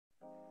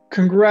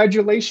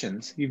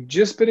Congratulations, you've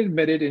just been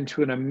admitted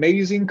into an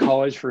amazing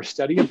college for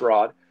study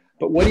abroad,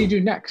 but what do you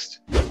do next?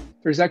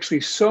 There's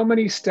actually so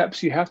many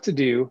steps you have to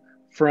do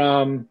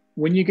from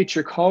when you get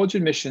your college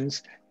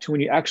admissions to when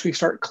you actually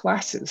start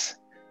classes.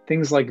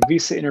 Things like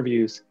visa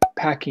interviews,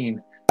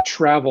 packing,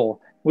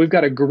 travel. We've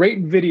got a great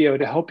video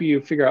to help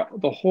you figure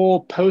out the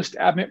whole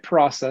post-admit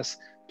process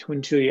to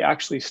until you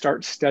actually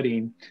start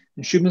studying.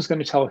 And Shubham's going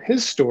to tell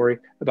his story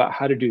about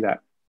how to do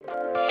that.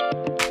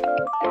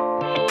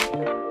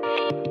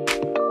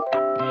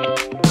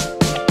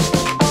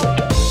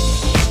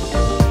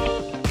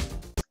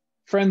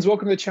 Friends,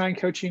 welcome to Chine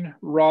Coaching.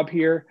 Rob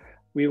here.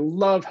 We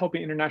love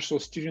helping international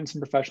students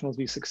and professionals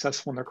be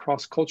successful in their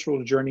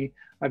cross-cultural journey.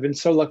 I've been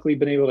so lucky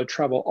been able to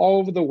travel all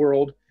over the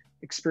world,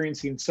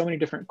 experiencing so many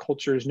different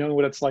cultures, knowing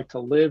what it's like to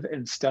live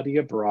and study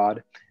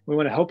abroad. We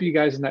want to help you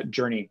guys in that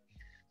journey.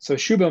 So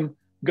Shubham,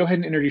 go ahead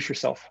and introduce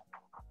yourself.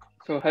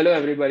 So hello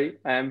everybody,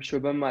 I am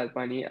Shubham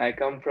Malpani. I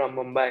come from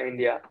Mumbai,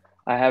 India.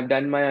 I have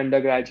done my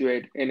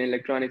undergraduate in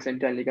electronics and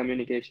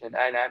telecommunication,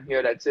 and I'm here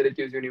at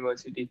Syracuse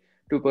University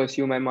to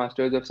pursue my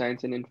Masters of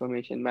Science in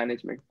Information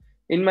Management.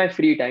 In my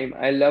free time,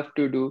 I love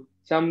to do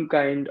some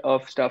kind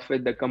of stuff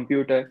with the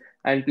computer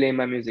and play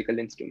my musical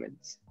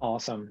instruments.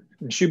 Awesome.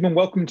 And Shubham,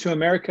 welcome to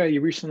America.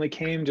 You recently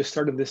came, just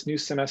started this new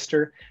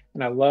semester,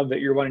 and I love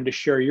that you're wanting to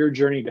share your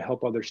journey to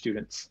help other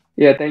students.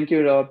 Yeah, thank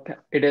you, Rob.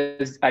 It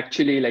is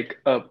actually like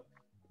a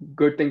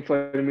good thing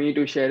for me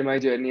to share my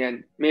journey,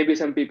 and maybe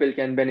some people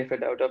can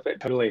benefit out of it.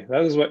 Totally.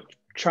 That is what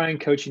Chine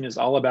Coaching is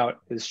all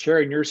about, is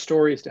sharing your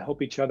stories to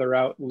help each other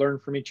out, learn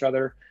from each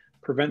other,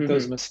 prevent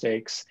those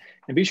mistakes.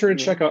 And be sure to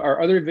check out our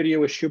other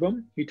video with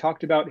Shubham. He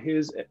talked about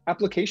his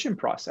application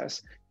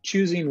process,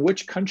 choosing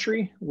which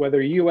country,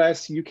 whether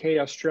US, UK,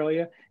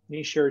 Australia, and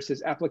he shares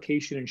his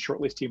application and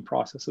shortlisting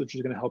process, which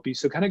is going to help you.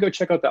 So kind of go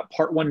check out that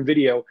part 1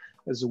 video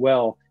as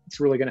well. It's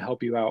really going to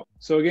help you out.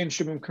 So again,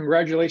 Shubham,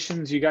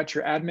 congratulations. You got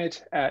your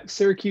admit at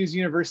Syracuse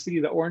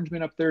University, the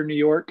Orangeman up there in New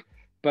York,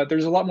 but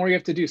there's a lot more you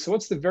have to do. So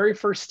what's the very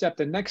first step,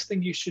 the next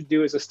thing you should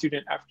do as a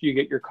student after you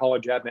get your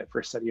college admit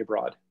for study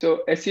abroad?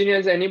 So as soon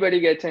as anybody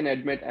gets an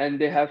admit and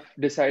they have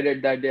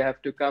decided that they have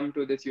to come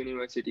to this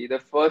university, the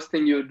first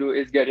thing you do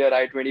is get your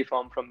I-20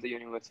 form from the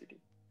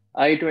university.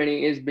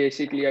 I-20 is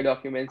basically a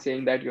document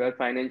saying that you are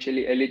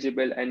financially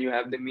eligible and you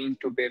have the means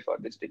to pay for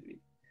this degree.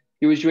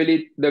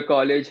 Usually the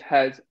college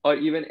has, or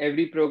even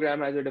every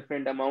program has a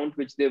different amount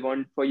which they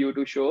want for you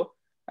to show.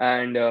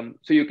 And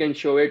so you can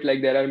show it,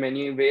 like there are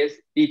many ways.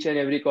 Each and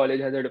every college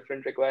has a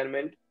different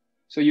requirement.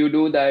 So you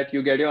do that,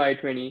 you get your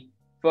I-20.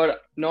 For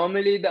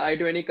normally the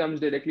I-20 comes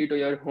directly to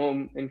your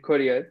home in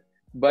courier.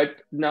 But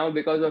now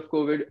because of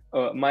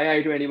COVID, my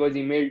I-20 was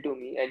emailed to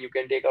me and you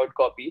can take out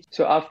copies.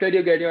 So after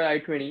you get your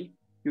I-20,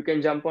 you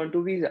can jump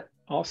onto visa.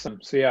 Awesome.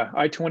 So yeah,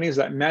 I-20 is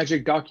that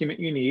magic document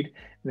you need,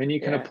 and then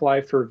you can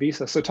apply for a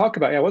visa. So talk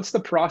about, what's the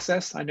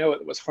process? I know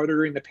it was harder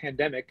during the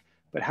pandemic,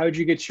 but how did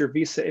you get your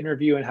visa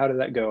interview and how did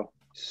that go?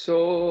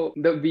 So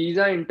the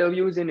visa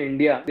interviews in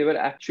India, they were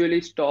actually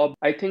stopped,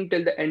 I think,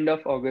 till the end of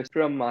August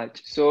from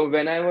March. So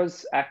when I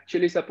was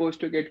actually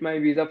supposed to get my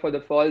visa for the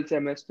fall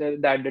semester,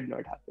 that did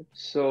not happen.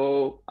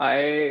 So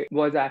I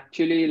was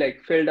actually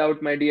like filled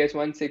out my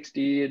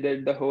DS-160,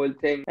 did the whole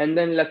thing. And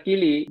then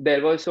luckily,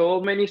 there were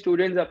so many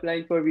students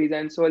applying for visa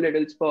and so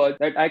little spots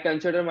that I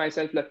consider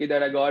myself lucky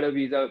that I got a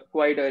visa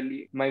quite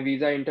early. My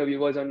visa interview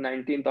was on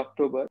 19th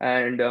October.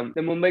 And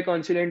the Mumbai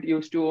consulate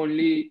used to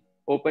only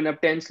open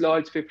up 10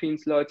 slots, 15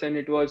 slots, and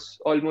it was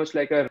almost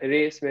like a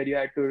race where you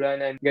had to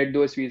run and get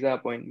those visa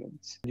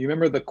appointments. Do you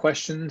remember the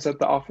questions that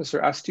the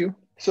officer asked you?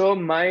 So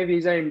my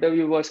visa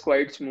interview was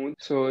quite smooth.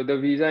 So the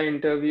visa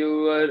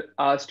interviewer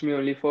asked me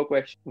only 4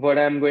 questions. What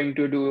I'm going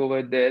to do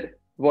over there?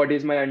 What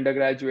is my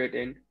undergraduate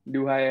in?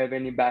 Do I have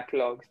any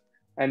backlogs?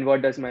 And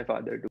what does my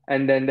father do?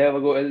 And then there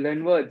were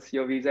golden words.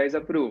 Your visa is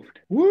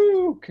approved.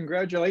 Woo!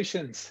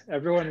 Congratulations.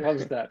 Everyone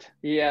loves that.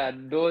 Yeah,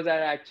 those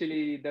are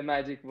actually the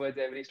magic words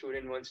every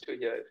student wants to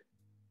hear.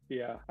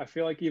 Yeah, I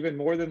feel like even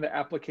more than the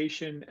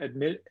application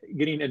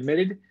getting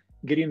admitted,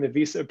 getting the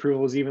visa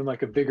approval is even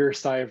like a bigger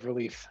sigh of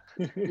relief.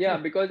 Yeah,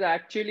 because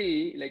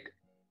actually, like,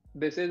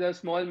 this is a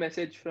small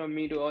message from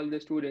me to all the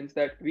students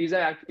that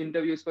visa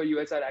interviews for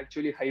US are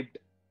actually hyped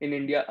in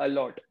India a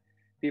lot.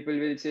 People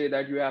will say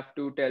that you have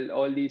to tell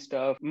all these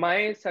stuff.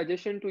 My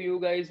suggestion to you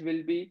guys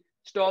will be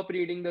stop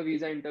reading the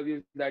visa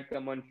interviews that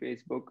come on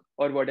Facebook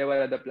or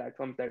whatever other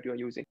platforms that you're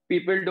using.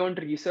 People don't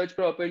research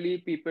properly.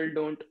 People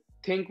don't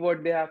think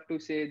what they have to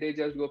say. They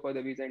just go for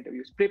the visa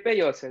interviews. Prepare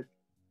yourself.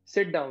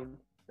 Sit down,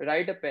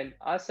 write a pen,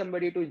 ask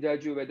somebody to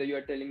judge you whether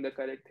you're telling the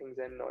correct things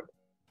and not.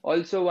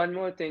 Also, one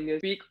more thing is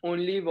speak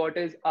only what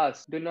is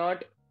asked. Do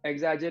not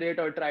exaggerate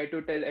or try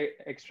to tell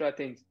extra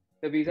things.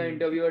 The visa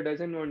interviewer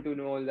doesn't want to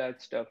know all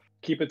that stuff.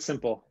 Keep it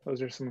simple.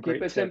 Those are some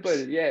great tips. Keep it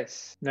simple,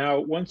 yes.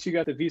 Now, once you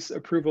got the visa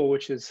approval,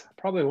 which is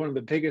probably one of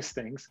the biggest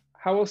things,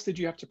 how else did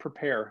you have to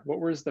prepare? What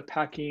was the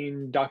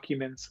packing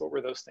documents? What were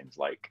those things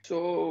like?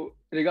 So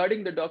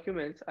regarding the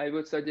documents, I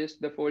would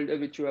suggest the folder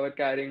which you are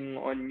carrying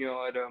on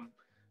your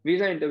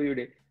visa interview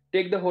day.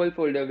 Take the whole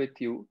folder with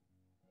you.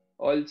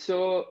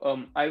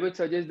 Also, I would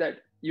suggest that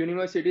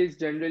universities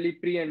generally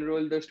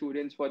pre-enroll the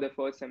students for the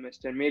first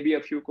semester, maybe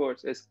a few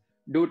courses.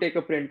 Do take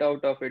a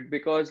printout of it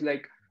because,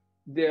 like,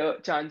 the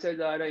chances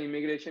are an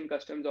immigration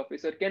customs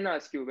officer can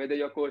ask you whether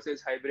your course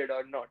is hybrid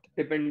or not,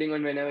 depending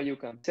on whenever you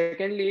come.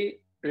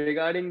 Secondly,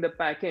 regarding the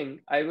packing,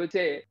 I would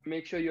say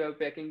make sure you have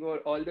packing for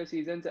all the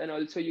seasons, and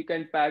also you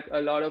can pack a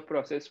lot of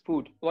processed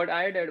food. What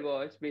I did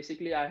was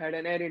basically I had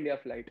an Air India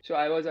flight, so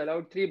I was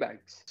allowed 3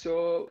 bags.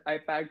 So I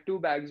packed 2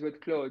 bags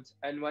with clothes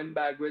and 1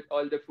 bag with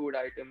all the food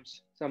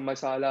items, some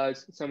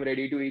masalas, some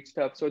ready to eat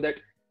stuff, so that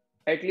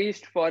at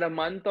least for a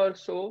month or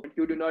so,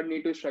 you do not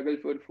need to struggle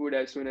for food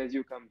as soon as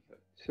you come here.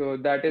 So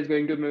that is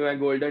going to be my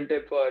golden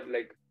tip for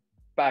like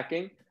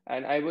packing.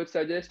 And I would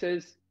suggest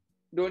is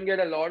don't get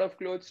a lot of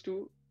clothes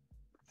too.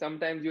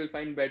 Sometimes you'll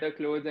find better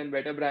clothes and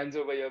better brands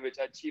over here which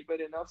are cheaper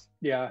enough.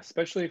 Yeah,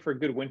 especially for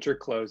good winter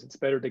clothes. It's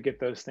better to get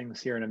those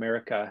things here in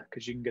America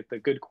because you can get the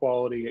good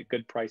quality at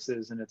good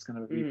prices and it's going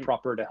to be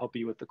proper to help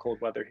you with the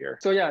cold weather here.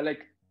 So yeah,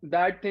 like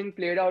that thing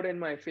played out in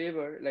my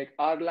favor. Like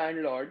our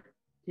landlord,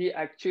 he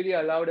actually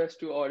allowed us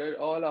to order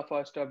all of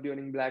our stuff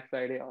during Black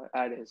Friday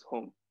at his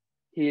home.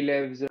 He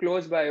lives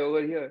close by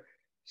over here.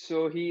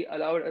 So he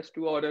allowed us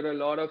to order a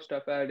lot of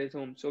stuff at his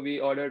home. So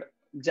we ordered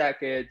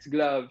jackets,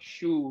 gloves,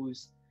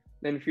 shoes,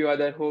 then few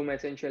other home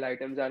essential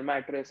items, our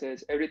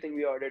mattresses, everything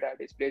we ordered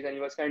at his place, and he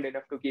was kind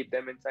enough to keep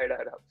them inside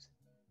our house.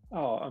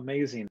 Oh,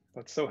 amazing.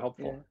 That's so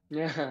helpful.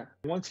 Yeah.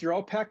 Once you're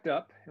all packed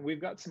up, and we've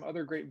got some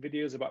other great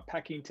videos about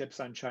packing tips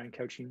on Shine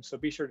Coaching, so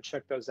be sure to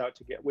check those out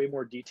to get way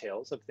more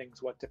details of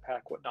things, what to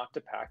pack, what not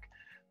to pack.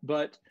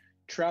 But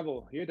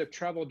travel, you had to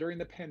travel during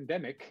the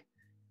pandemic.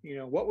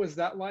 What was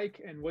that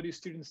like, and what do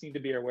students need to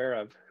be aware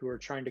of who are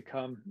trying to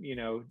come,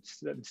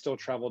 and still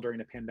travel during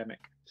the pandemic?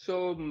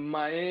 So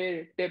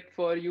my tip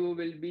for you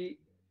will be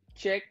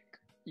check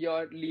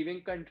your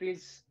leaving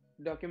country's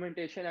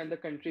documentation and the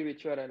country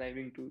which you are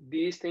arriving to.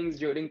 These things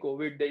during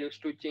COVID, they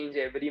used to change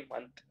every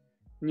month.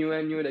 New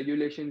and new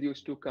regulations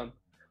used to come.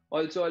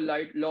 Also,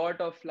 a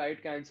lot of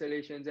flight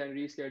cancellations and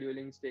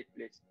reschedulings take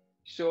place.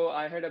 So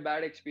I had a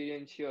bad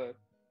experience here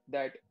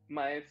that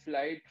my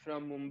flight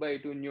from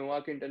Mumbai to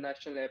Newark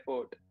International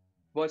Airport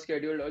was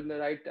scheduled on the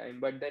right time,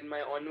 but then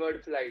my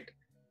onward flight,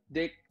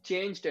 they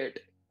changed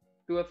it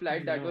to a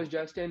flight that was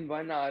just in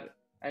 1 hour,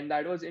 and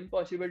that was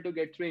impossible to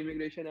get through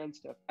immigration and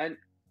stuff. And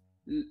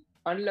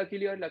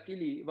unluckily or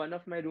luckily, one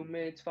of my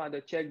roommates'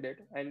 father checked it,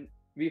 and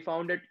we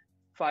found it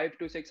 5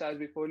 to 6 hours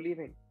before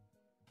leaving.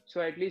 So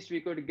at least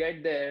we could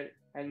get there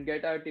and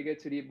get our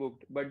tickets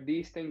rebooked. But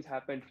these things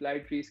happen.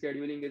 Flight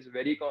rescheduling is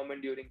very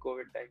common during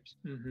COVID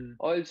times.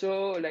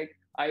 Also, like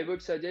I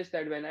would suggest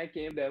that when I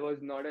came, there was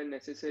not a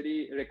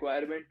necessary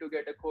requirement to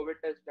get a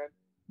COVID test done.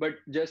 But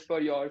just for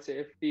your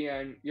safety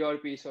and your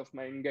peace of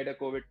mind, get a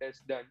COVID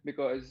test done,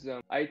 because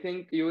I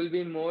think you will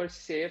be more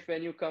safe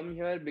when you come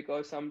here,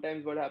 because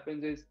sometimes what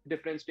happens is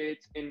different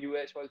states in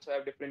US also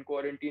have different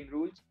quarantine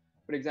rules.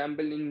 For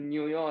example, in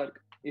New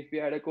York, if we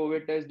had a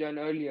COVID test done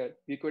earlier,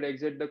 we could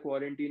exit the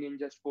quarantine in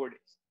just 4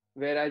 days.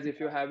 Whereas if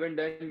you haven't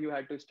done, you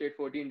had to stay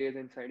 14 days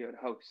inside your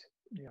house.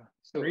 Yeah.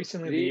 So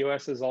recently, the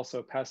US is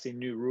also passing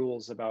new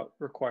rules about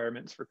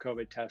requirements for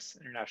COVID tests,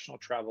 international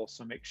travel.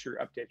 So make sure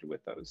you're updated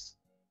with those.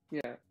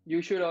 Yeah,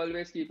 you should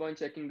always keep on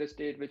checking the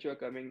state which you're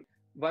coming.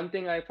 One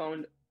thing I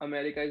found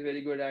America is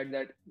very good at,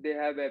 that they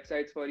have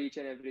websites for each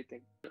and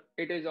everything.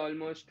 It is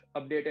almost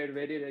updated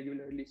very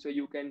regularly. So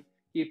you can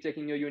keep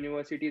checking your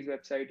university's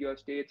website, your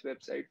state's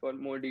website for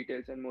more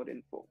details and more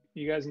info.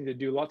 You guys need to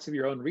do lots of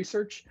your own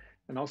research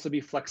and also be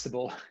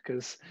flexible,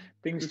 because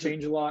things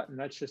change a lot, and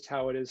that's just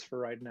how it is for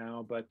right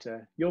now. But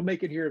you'll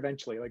make it here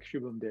eventually, like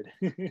Shubham did.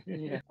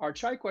 Yeah. Our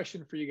chai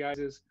question for you guys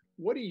is,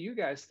 what do you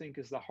guys think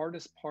is the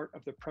hardest part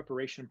of the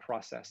preparation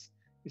process?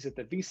 Is it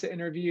the visa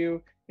interview?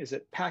 Is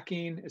it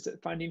packing? Is it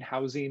finding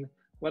housing?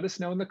 Let us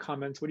know in the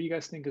comments. What do you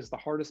guys think is the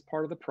hardest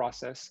part of the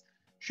process?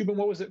 Shubham,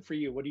 what was it for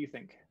you? What do you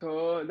think?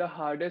 So the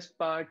hardest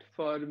part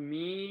for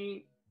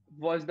me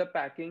was the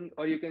packing,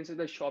 or you can say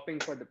the shopping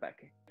for the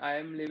packing. I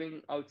am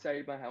living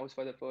outside my house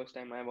for the first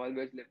time. I've always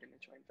lived in a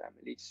joint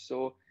family.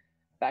 So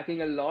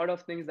packing a lot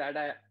of things that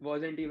I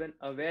wasn't even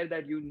aware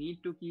that you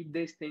need to keep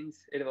these things.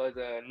 It was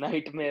a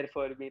nightmare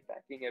for me,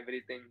 packing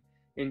everything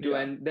into,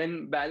 and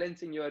then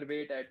balancing your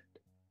weight at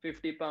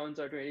 50 pounds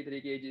or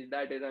 23 kgs.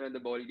 That is another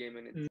ball game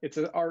in it. It's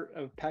an art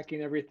of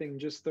packing everything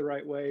just the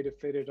right way to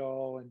fit it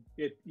all.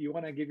 And you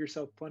want to give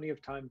yourself plenty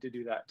of time to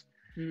do that.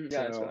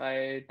 Yeah, so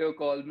I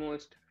took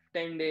almost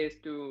 10 days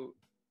to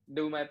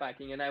do my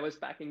packing, and I was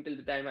packing till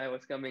the time I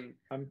was coming.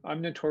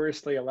 I'm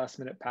notoriously a last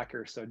minute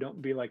packer, so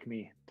don't be like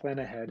me. Plan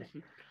ahead.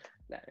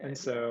 And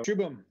so,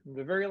 Shubham,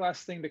 the very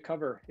last thing to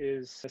cover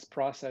is this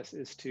process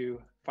is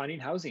to finding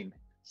housing,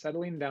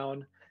 settling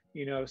down.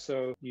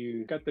 So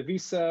you got the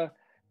visa,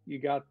 you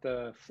got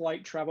the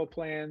flight travel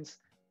plans.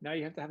 Now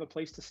you have to have a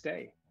place to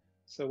stay.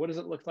 So what does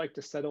it look like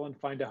to settle and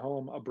find a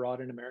home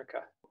abroad in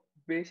America?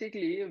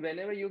 Basically,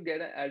 whenever you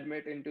get an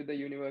admit into the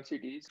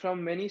universities,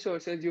 from many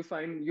sources,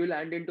 you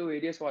land into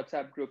various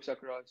WhatsApp groups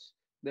across.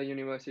 the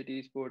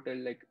university's portal.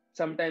 Like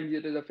sometimes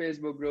it is a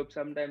Facebook group,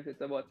 sometimes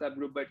it's a WhatsApp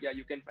group, but yeah,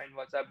 you can find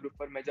WhatsApp group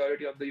for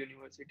majority of the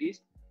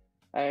universities.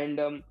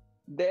 And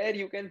there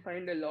you can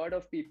find a lot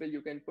of people.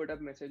 You can put up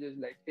messages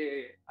like,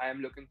 hey, I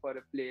am looking for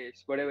a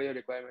place, whatever your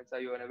requirements are.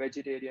 You are a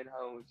vegetarian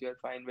house, you're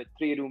fine with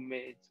 3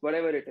 roommates,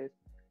 whatever it is.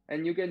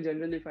 And you can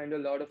generally find a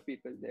lot of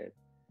people there.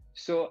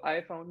 So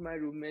I found my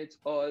roommates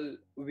all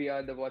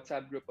via the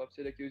WhatsApp group of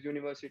Syracuse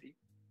University.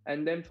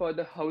 And then for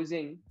the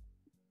housing,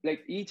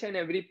 like each and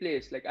every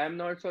place, like I'm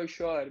not so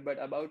sure,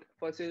 but about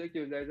for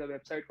Syracuse, there's a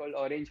website called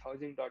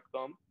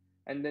orangehousing.com,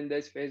 and then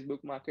there's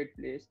Facebook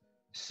Marketplace.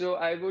 So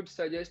I would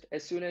suggest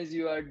as soon as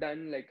you are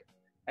done, like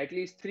at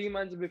least 3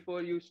 months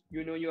before you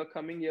are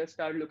coming here,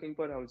 start looking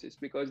for houses,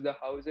 because the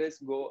houses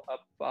go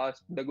up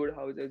fast. The good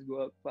houses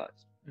go up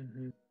fast.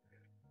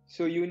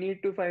 So you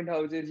need to find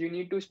houses, you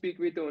need to speak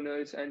with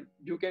owners, and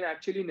you can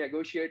actually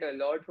negotiate a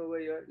lot over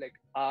here. Like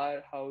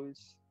our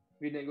house,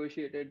 we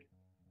negotiated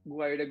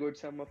quite a good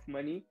sum of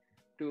money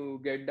to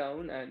get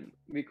down, and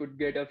we could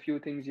get a few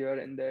things here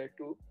and there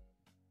too.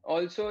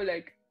 Also,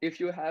 like if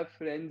you have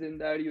friends in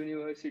that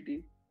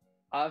university,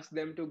 ask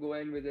them to go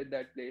and visit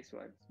that place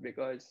once,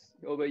 because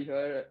over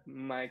here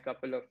my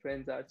couple of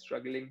friends are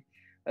struggling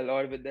a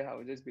lot with their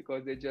houses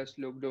because they just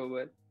looked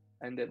over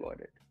and they bought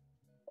it.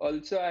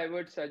 Also, I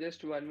would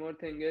suggest one more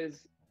thing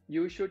is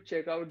you should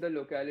check out the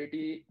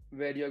locality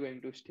where you're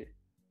going to stay.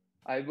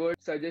 I would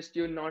suggest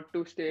you not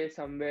to stay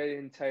somewhere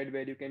inside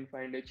where you can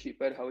find a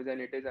cheaper house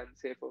and it is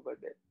unsafe over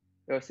there.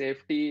 Your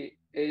safety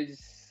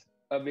is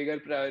a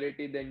bigger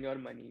priority than your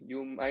money.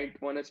 You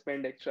might want to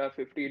spend extra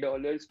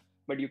 $50,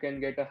 but you can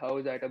get a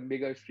house at a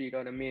bigger street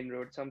or a main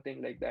road,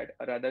 something like that,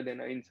 rather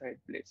than an inside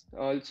place.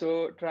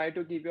 Also, try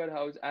to keep your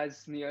house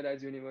as near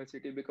as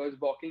university, because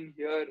walking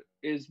here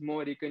is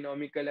more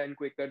economical and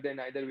quicker than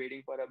either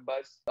waiting for a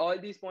bus. All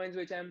these points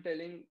which I'm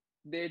telling,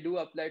 they do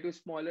apply to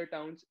smaller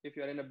towns. If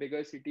you're in a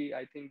bigger city,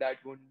 I think that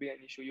won't be an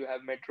issue. You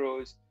have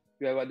metros,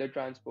 you have other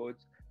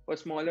transports. For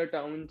smaller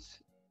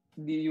towns,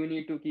 you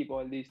need to keep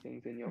all these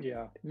things in your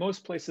mind.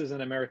 Most places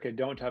in America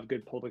don't have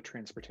good public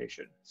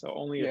transportation, so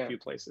only a few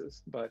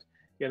places. But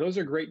yeah, those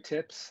are great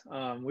tips.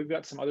 We've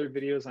got some other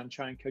videos on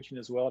Chai Coaching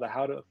as well, to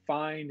how to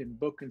find and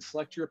book and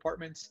select your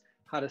apartments,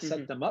 how to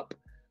set them up.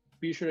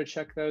 Be sure to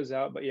check those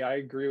out. But yeah, I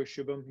agree with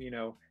Shubham.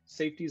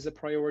 Safety is a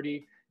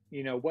priority.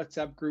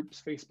 WhatsApp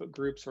groups, Facebook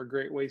groups are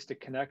great ways to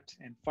connect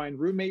and find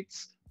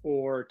roommates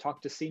or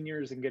talk to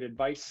seniors and get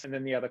advice. And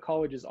then the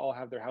colleges all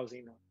have their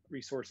housing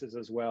resources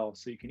as well,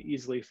 so you can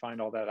easily find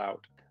all that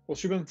out. Well,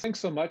 Shubham, thanks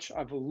so much.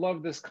 I've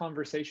loved this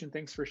conversation.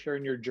 Thanks for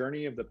sharing your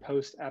journey of the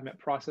post-admit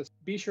process.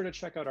 Be sure to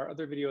check out our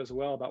other video as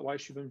well about why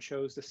Shubham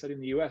chose to study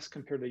in the US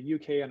compared to the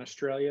UK and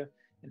Australia,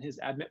 and his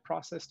admit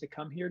process to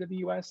come here to the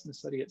US and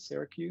study at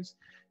Syracuse.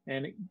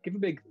 And give a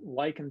big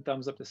like and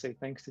thumbs up to say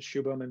thanks to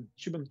Shubham. And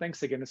Shubham,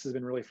 thanks again. This has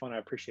been really fun. I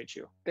appreciate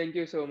you. Thank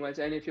you so much.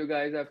 And if you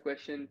guys have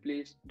questions,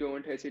 please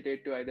don't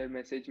hesitate to either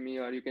message me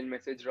or you can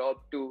message Rob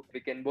too. We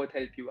can both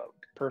help you out.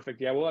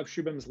 Perfect. Yeah, we'll have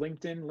Shubham's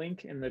LinkedIn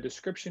link in the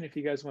description if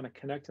you guys want to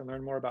connect and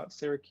learn more about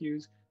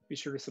Syracuse. Be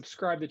sure to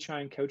subscribe to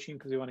Chai Coaching,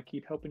 because we want to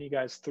keep helping you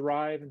guys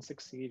thrive and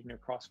succeed in your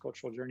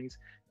cross-cultural journeys.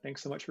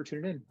 Thanks so much for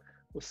tuning in.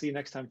 We'll see you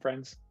next time,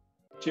 friends.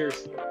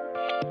 Cheers.